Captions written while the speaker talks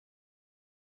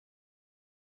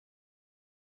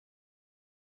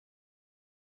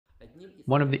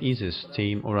One of the easiest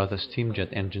steam, or rather steam jet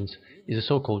engines is a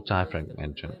so-called diaphragm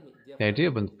engine. The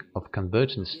idea of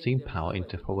converting steam power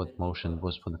into forward motion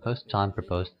was for the first time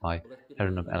proposed by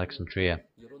Heron of Alexandria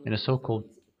in a so-called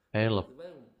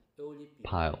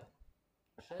aeolipile,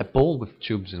 a ball with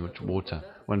tubes in which water,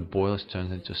 when boils,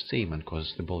 turns into steam and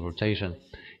causes the ball rotation.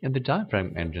 In the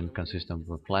diaphragm engine consists of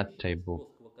a flat table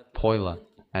boiler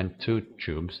and two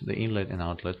tubes, the inlet and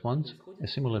outlet ones. A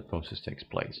similar process takes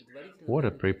place.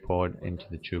 Water pre-poured into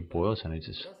the tube boils and it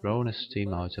is thrown as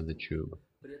steam out of the tube.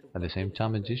 At the same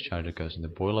time, a discharge occurs in the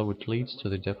boiler which leads to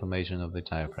the deformation of the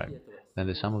diaphragm. Then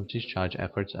the sum of discharge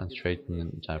efforts and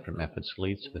straightening diaphragm efforts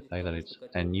leads to the fact that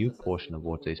a new portion of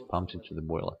water is pumped into the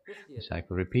boiler. The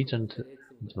cycle repeats until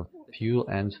fuel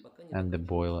ends and the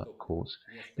boiler cools.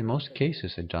 In most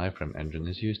cases, a diaphragm engine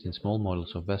is used in small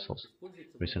models of vessels.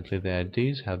 Recently, the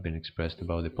ideas have been expressed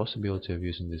about the possibility of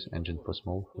using this engine for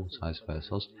small full-size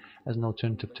vessels as an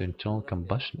alternative to internal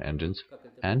combustion engines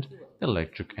and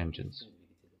electric engines.